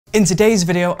In today's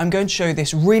video, I'm going to show you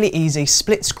this really easy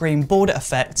split screen border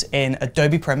effect in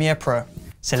Adobe Premiere Pro.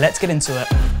 So let's get into it.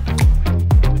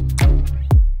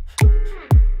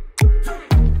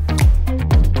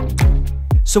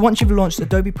 So once you've launched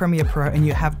Adobe Premiere Pro and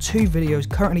you have two videos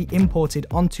currently imported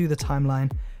onto the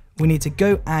timeline, we need to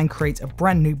go and create a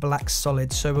brand new black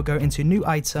solid. So we'll go into new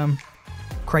item,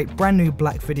 create brand new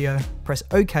black video, press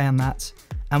OK on that,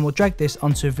 and we'll drag this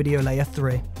onto video layer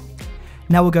 3.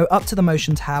 Now we'll go up to the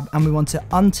motion tab and we want to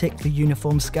untick the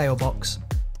uniform scale box.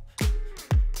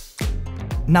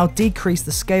 Now decrease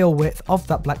the scale width of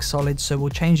that black solid, so we'll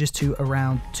change this to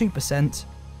around 2%.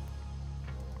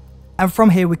 And from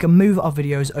here we can move our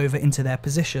videos over into their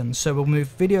position. So we'll move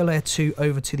video layer 2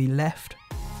 over to the left,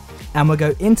 and we'll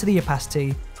go into the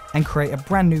opacity and create a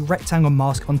brand new rectangle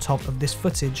mask on top of this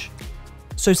footage.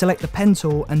 So select the pen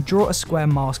tool and draw a square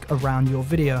mask around your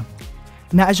video.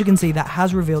 Now as you can see, that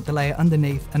has revealed the layer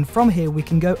underneath, and from here we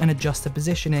can go and adjust the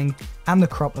positioning and the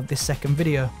crop of this second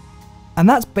video. And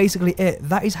that's basically it.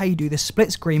 That is how you do the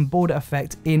split screen border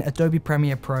effect in Adobe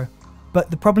Premiere Pro.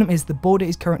 But the problem is the border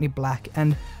is currently black,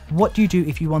 and what do you do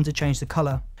if you want to change the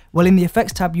color? Well, in the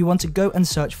effects tab you want to go and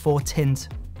search for tint.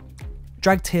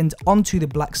 Drag tint onto the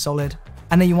black solid,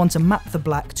 and then you want to map the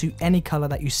black to any color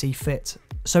that you see fit.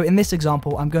 So in this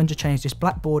example I'm going to change this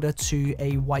black border to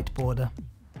a white border.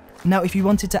 Now if you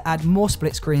wanted to add more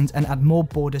split screens and add more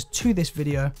borders to this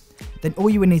video, then all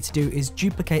you would need to do is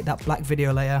duplicate that black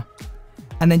video layer,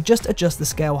 and then just adjust the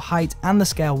scale height and the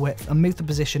scale width and move the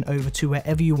position over to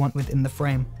wherever you want within the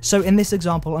frame. So in this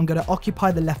example I'm going to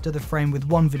occupy the left of the frame with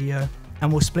one video,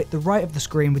 and we'll split the right of the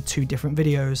screen with two different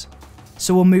videos.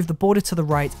 So we'll move the border to the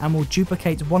right and we'll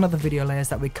duplicate one of the video layers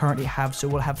that we currently have, so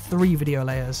we'll have 3 video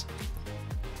layers.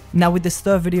 Now with this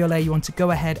third video layer you want to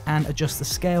go ahead and adjust the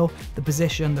scale, the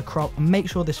position, the crop, and make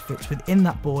sure this fits within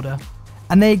that border.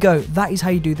 And there you go, that is how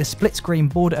you do the split screen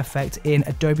border effect in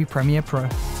Adobe Premiere Pro.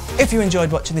 If you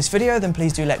enjoyed watching this video, then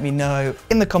please do let me know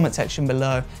in the comment section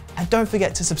below, and don't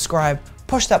forget to subscribe,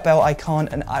 push that bell icon,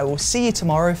 and I will see you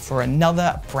tomorrow for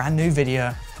another brand new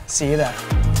video. See you there.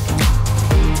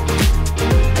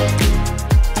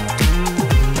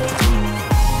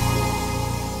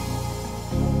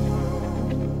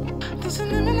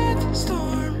 Doesn't